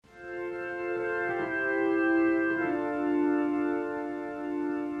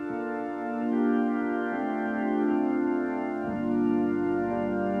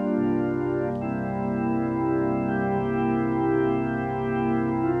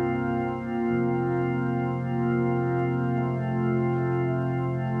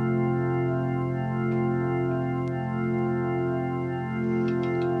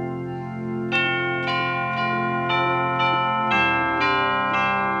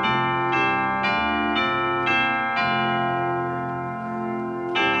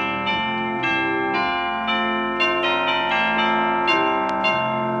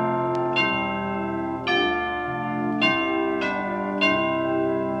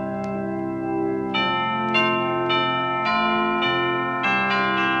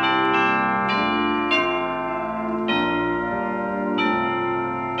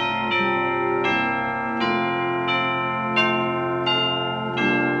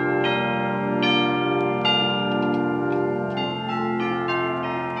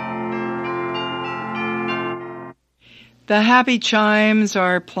The happy chimes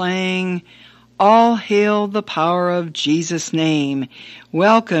are playing All Hail the Power of Jesus' Name.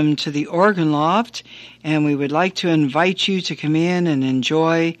 Welcome to the Organ Loft, and we would like to invite you to come in and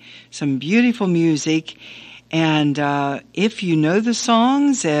enjoy some beautiful music. And if you know the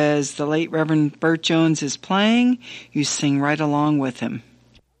songs, as the late Reverend Bert Jones is playing, you sing right along with him.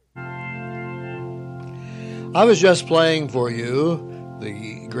 I was just playing for you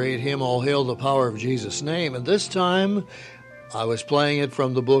the great hymn, All Hail the Power of Jesus' Name, and this time I was playing it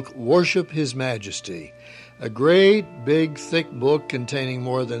from the book Worship His Majesty, a great, big, thick book containing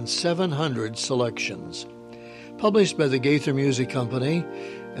more than 700 selections, published by the Gaither Music Company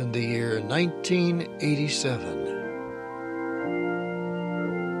in the year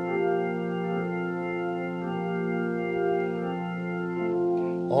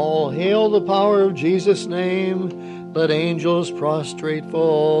 1987. All hail the power of Jesus' name, let angels prostrate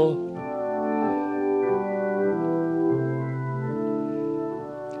fall.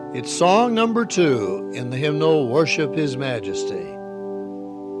 It's song number 2 in the hymnal Worship His Majesty.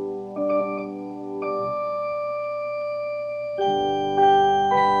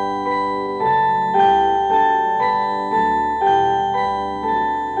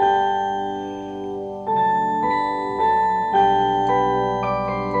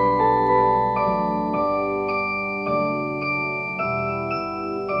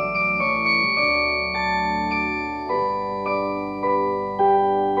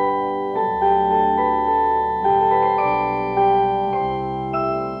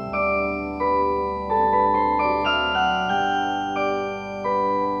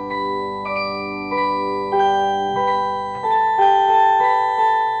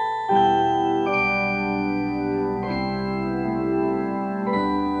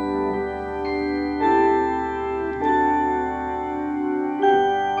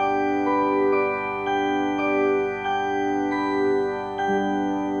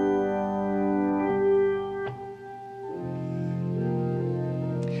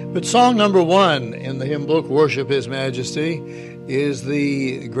 But song number 1 in the hymn book, Worship His Majesty, is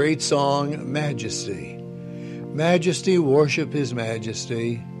the great song, Majesty. Majesty, worship His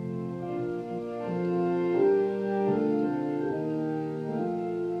Majesty.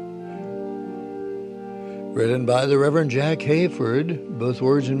 Written by the Reverend Jack Hayford, both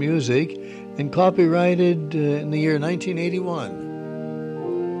words and music, and copyrighted in the year 1981.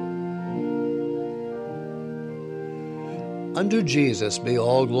 Unto Jesus be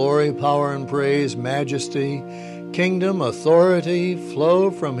all glory, power, and praise, majesty, kingdom, authority, flow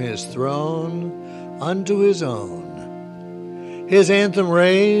from His throne unto His own. His anthem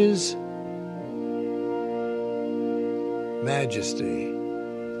raise, majesty,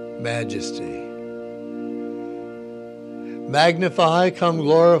 majesty. Magnify, come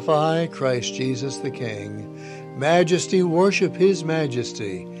glorify Christ Jesus the King. Majesty, worship His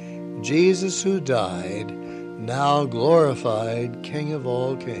majesty. Jesus who died, now glorified King of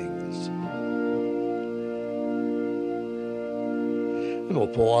all kings. And we'll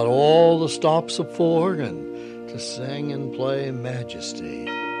pull out all the stops of organ to sing and play Majesty.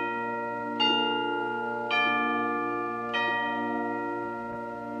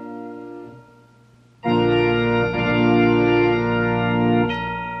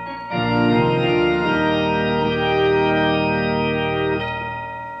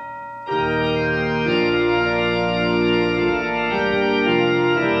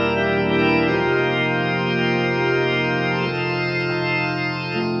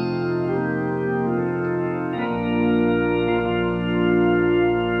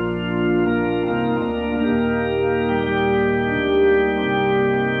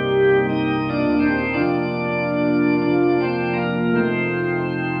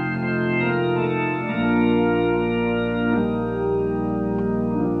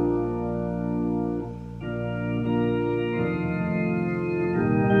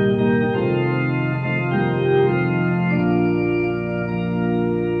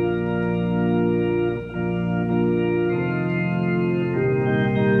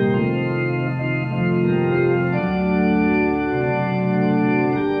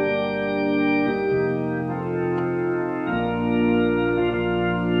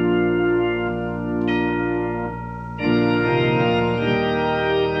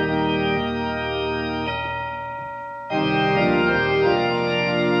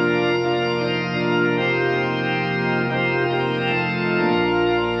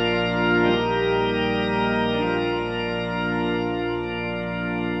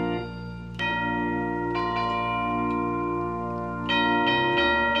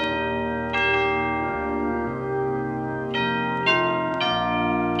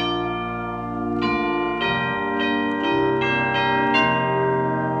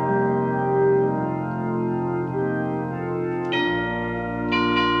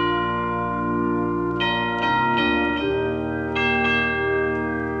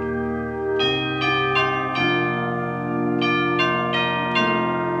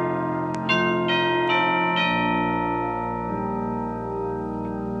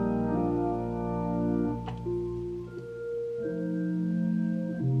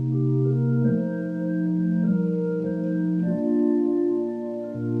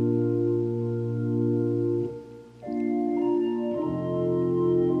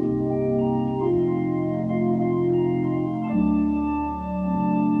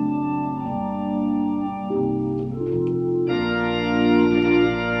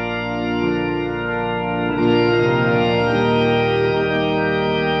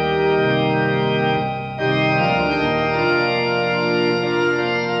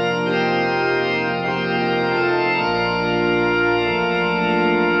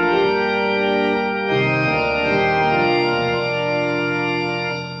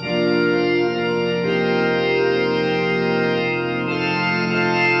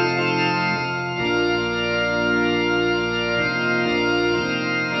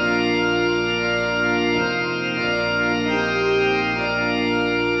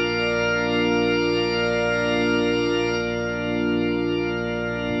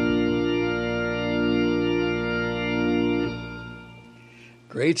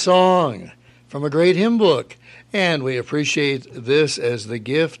 Great song from a great hymn book. And we appreciate this as the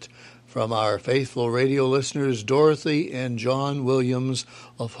gift from our faithful radio listeners, Dorothy and John Williams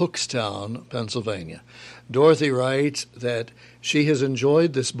of Hookstown, Pennsylvania. Dorothy writes that she has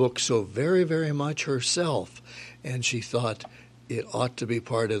enjoyed this book so very, very much herself, and she thought it ought to be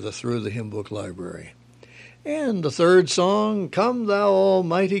part of the Through the Hymn Book Library. And the third song, Come Thou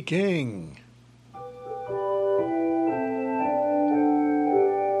Almighty King.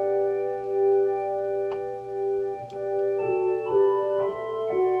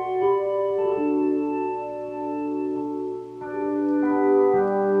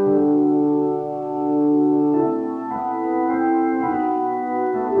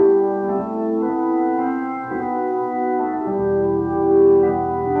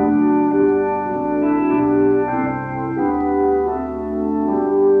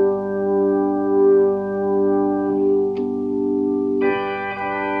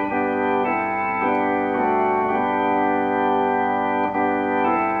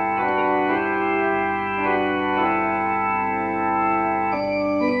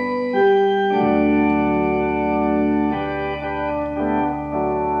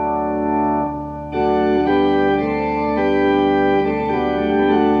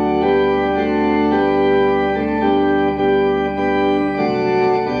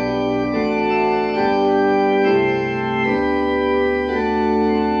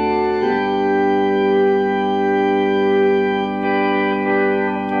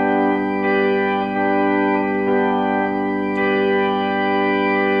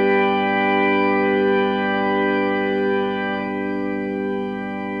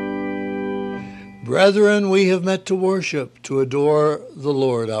 Brethren, we have met to worship, to adore the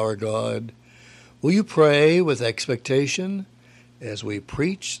Lord our God. Will you pray with expectation as we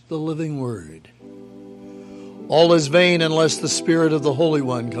preach the living word? All is vain unless the Spirit of the Holy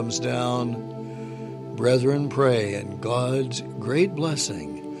One comes down. Brethren, pray, and God's great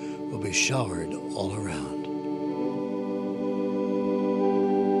blessing will be showered all around.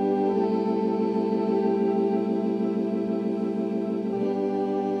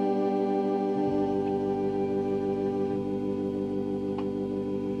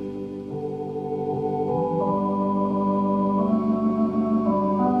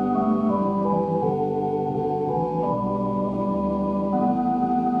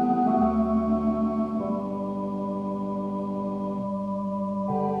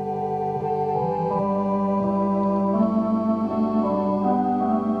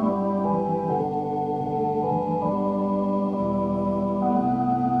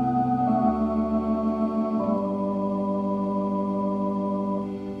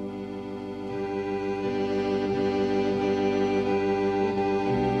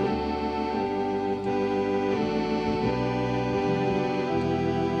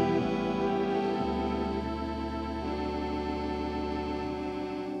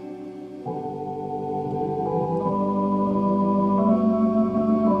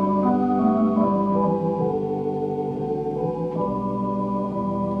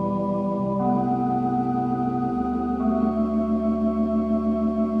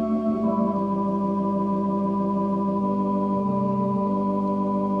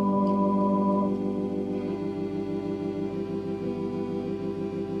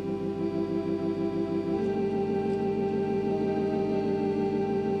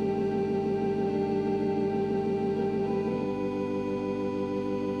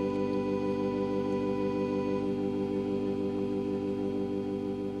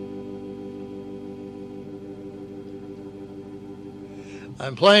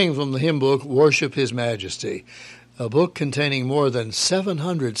 I'm playing from the hymn book, Worship His Majesty, a book containing more than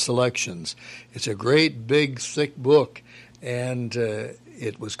 700 selections. It's a great, big, thick book, and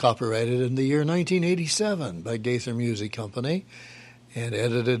it was copyrighted in the year 1987 by Gaither Music Company and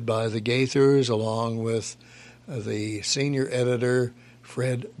edited by the Gaithers along with the senior editor,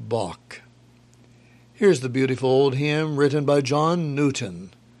 Fred Bach. Here's the beautiful old hymn written by John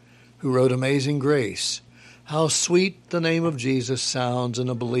Newton, who wrote Amazing Grace. How sweet the name of Jesus sounds in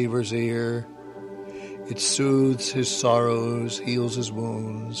a believer's ear. It soothes his sorrows, heals his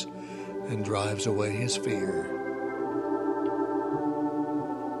wounds, and drives away his fear.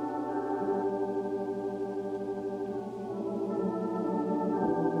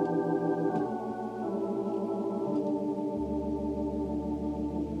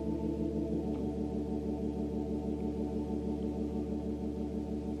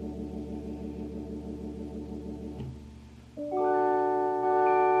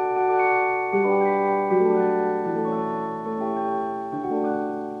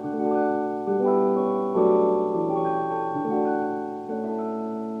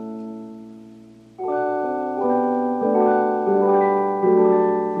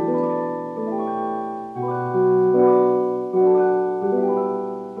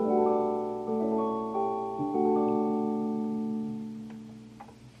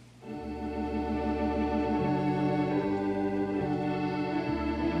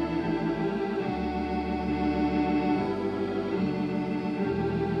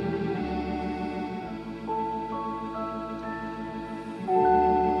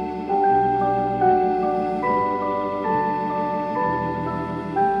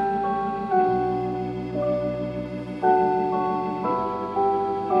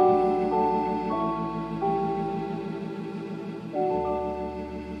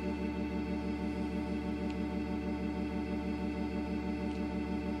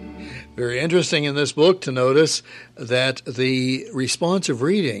 Very interesting in this book to notice that the responsive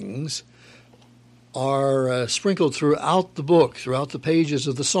readings are sprinkled throughout the book, throughout the pages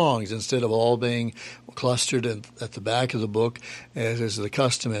of the songs, instead of all being clustered at the back of the book, as is the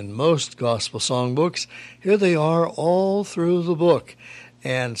custom in most gospel songbooks. Here they are all through the book,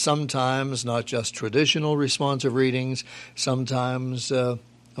 and sometimes not just traditional responsive readings, sometimes a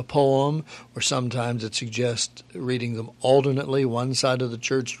poem, or sometimes it suggests reading them alternately, one side of the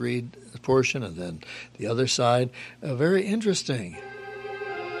church read a portion and then the other side. Very interesting.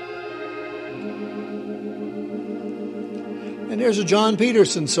 And here's a John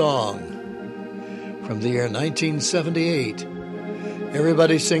Peterson song from the year 1978.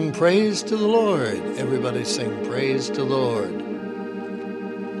 Everybody sing praise to the Lord. Everybody sing praise to the Lord.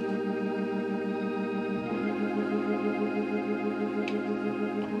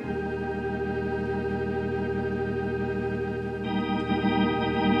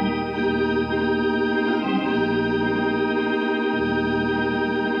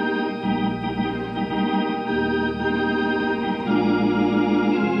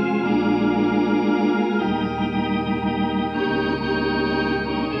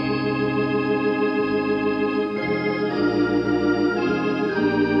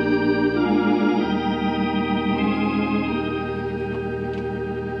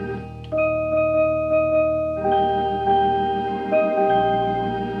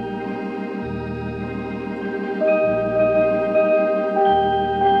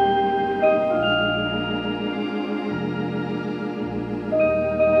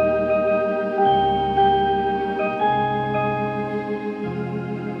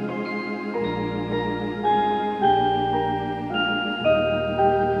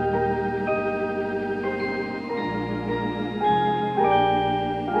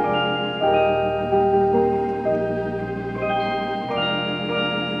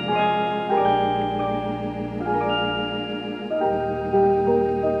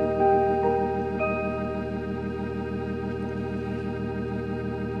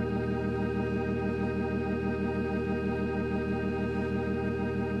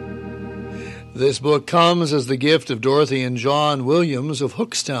 This book comes as the gift of Dorothy and John Williams of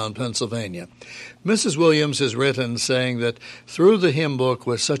Hookstown, Pennsylvania. Mrs. Williams has written saying that through the hymn book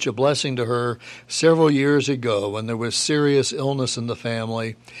was such a blessing to her several years ago when there was serious illness in the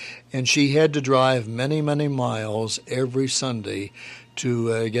family, and she had to drive many, many miles every Sunday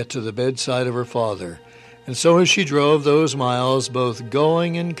to get to the bedside of her father. And so as she drove those miles, both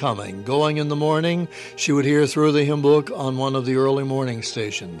going and coming, going in the morning, she would hear through the hymn book on one of the early morning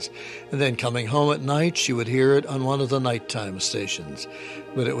stations. And then coming home at night, she would hear it on one of the nighttime stations.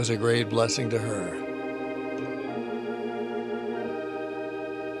 But it was a great blessing to her.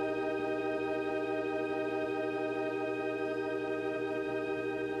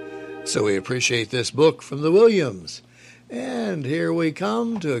 So we appreciate this book from the Williams. And here we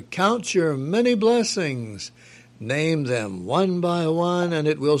come to count your many blessings. Name them one by one, and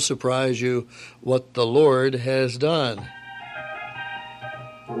it will surprise you what the Lord has done.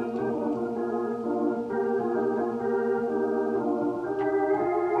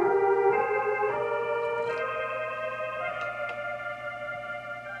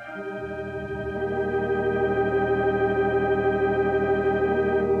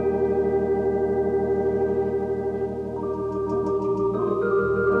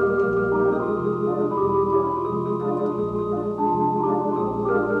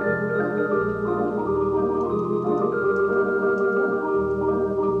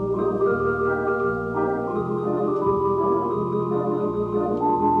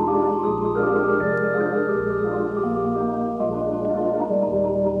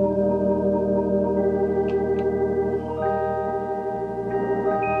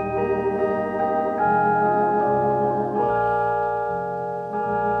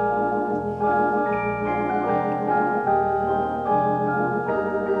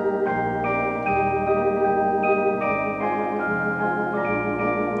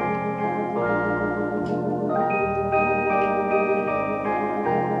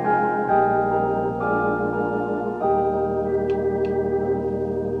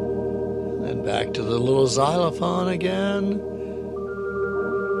 Back to the little xylophone again.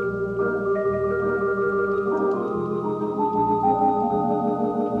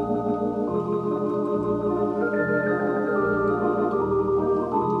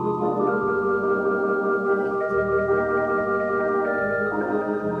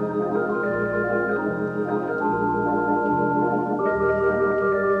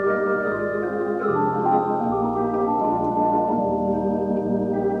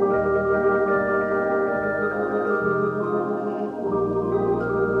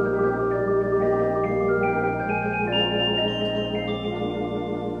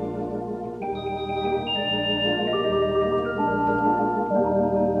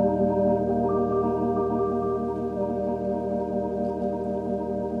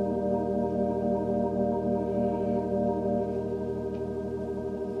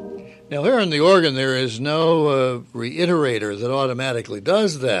 Now, here on the organ, there is no reiterator that automatically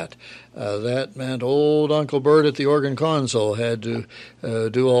does that. That meant old Uncle Bert at the organ console had to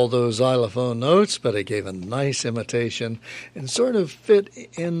do all those xylophone notes, but it gave a nice imitation and sort of fit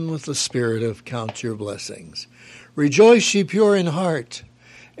in with the spirit of Count Your Blessings. Rejoice, ye pure in heart.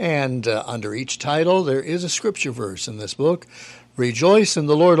 And under each title, there is a scripture verse in this book. Rejoice in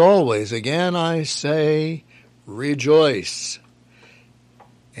the Lord always. Again, I say, rejoice.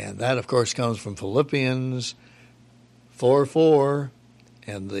 And that, of course, comes from Philippians 4:4.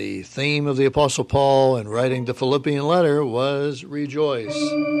 And the theme of the Apostle Paul in writing the Philippian letter was rejoice.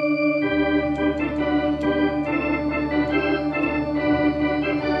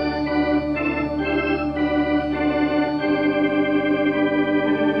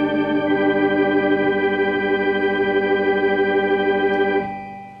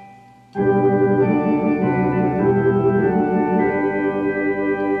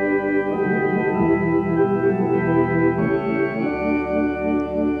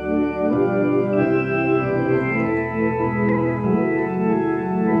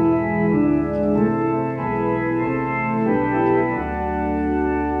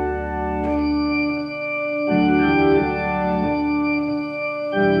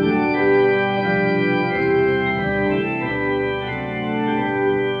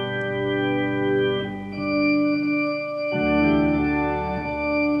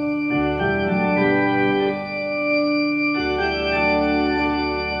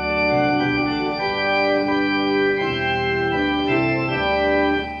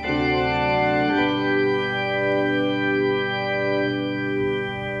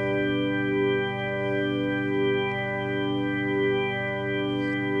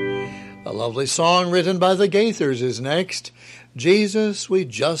 A lovely song written by the Gaithers is next. Jesus, we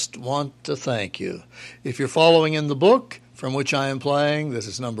just want to thank you. If you're following in the book from which I am playing, this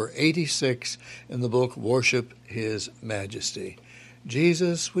is number 86 in the book Worship His Majesty.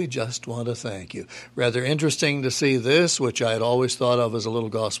 Jesus, we just want to thank you. Rather interesting to see this, which I had always thought of as a little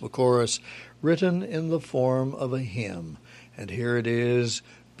gospel chorus, written in the form of a hymn. And here it is,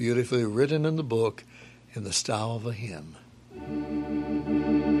 beautifully written in the book in the style of a hymn.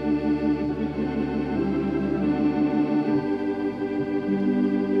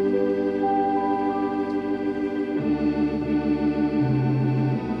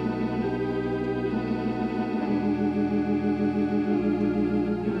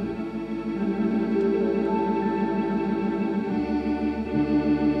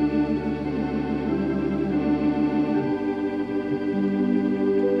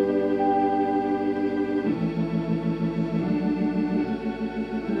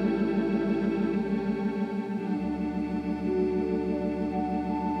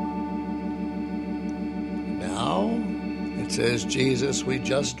 It says, Jesus, we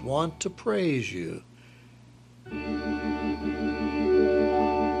just want to praise you.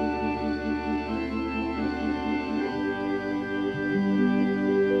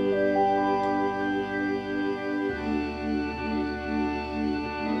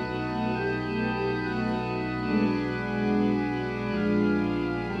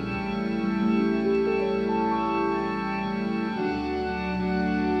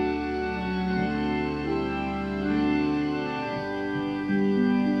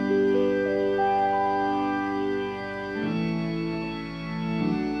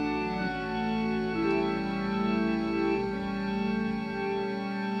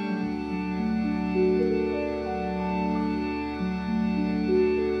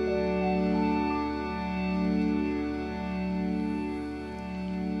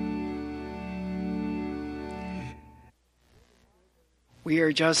 We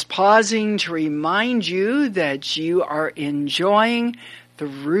are just pausing to remind you that you are enjoying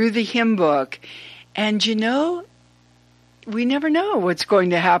Through the Hymn Book. And you know, we never know what's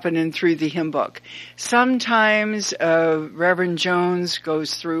going to happen in Through the Hymn Book. Sometimes Reverend Jones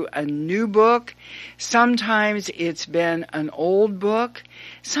goes through a new book. Sometimes it's been an old book.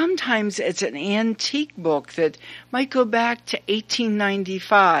 Sometimes it's an antique book that might go back to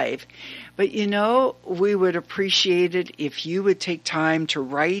 1895. But you know, we would appreciate it if you would take time to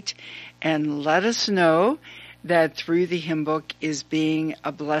write and let us know that Through the Hymn Book is being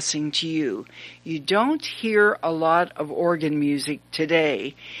a blessing to you. You don't hear a lot of organ music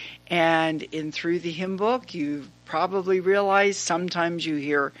today. And in Through the Hymn Book, you probably realize sometimes you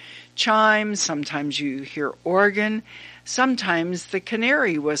hear chimes, sometimes you hear organ, sometimes the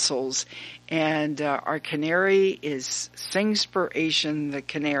canary whistles. And our canary is Singspiration the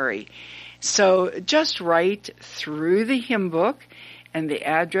Canary. So just write Through the Hymn Book, and the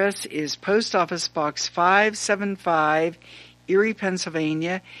address is Post Office Box 575, Erie,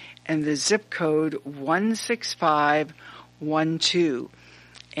 Pennsylvania, and the zip code 16512.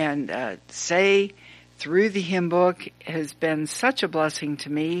 And say through the hymn book has been such a blessing to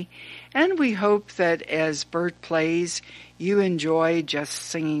me, and we hope that as Bert plays, you enjoy just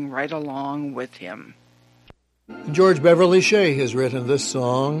singing right along with him. George Beverly Shea has written this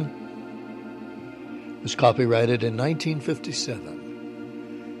song. It was copyrighted in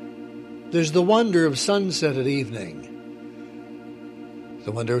 1957. There's the wonder of sunset at evening,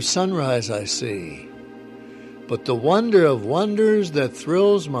 the wonder of sunrise I see, but the wonder of wonders that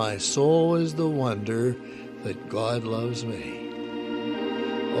thrills my soul is the wonder that God loves me.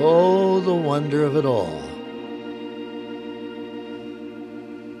 Oh, the wonder of it all.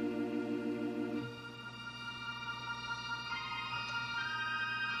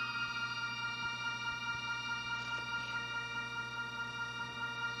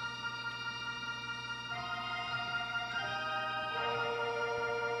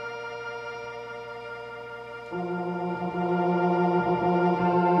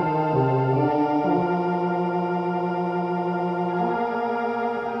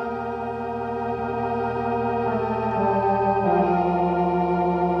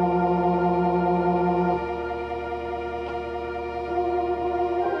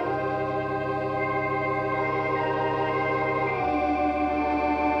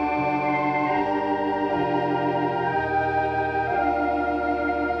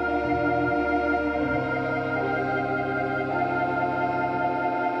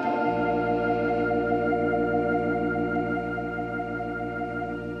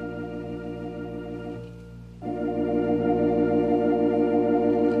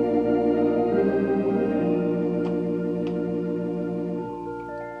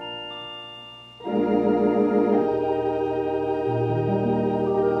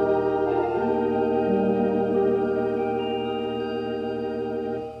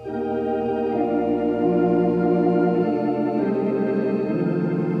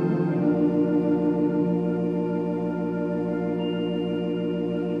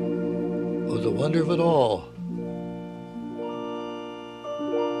 The wonder of it all.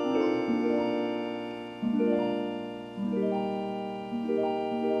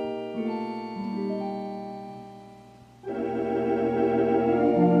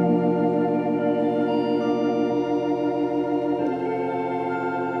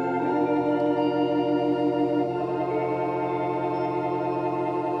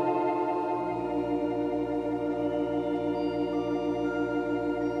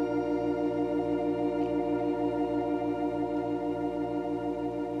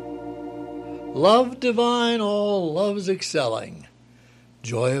 Love divine, all loves excelling,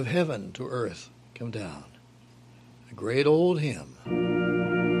 joy of heaven to earth come down. A great old hymn.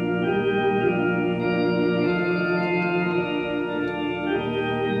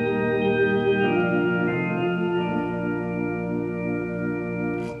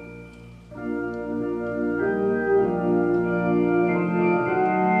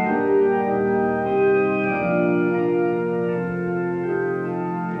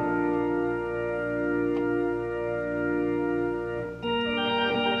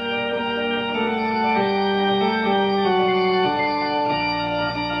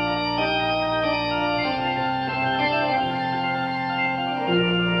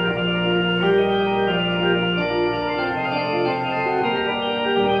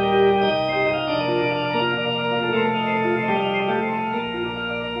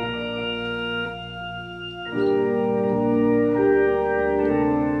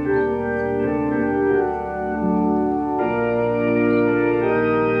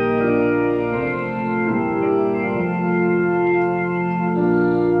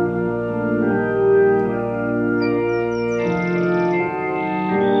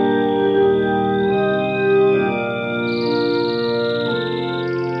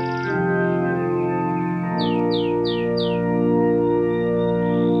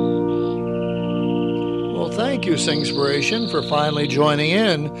 Thank you, Singspiration, for finally joining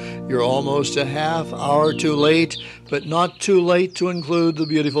in. You're almost a half hour too late, but not too late to include the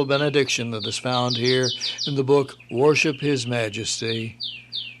beautiful benediction that is found here in the book Worship His Majesty.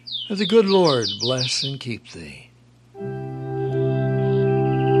 May the good Lord bless and keep thee. The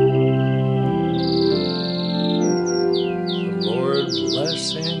Lord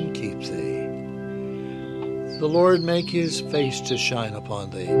bless and keep thee. The Lord make his face to shine upon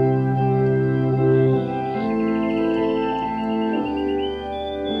thee.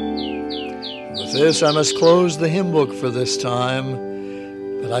 With this, I must close the hymn book for this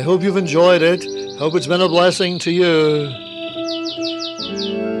time, but I hope you've enjoyed it. Hope it's been a blessing to you.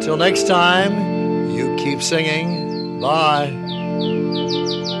 Till next time, you keep singing. Bye.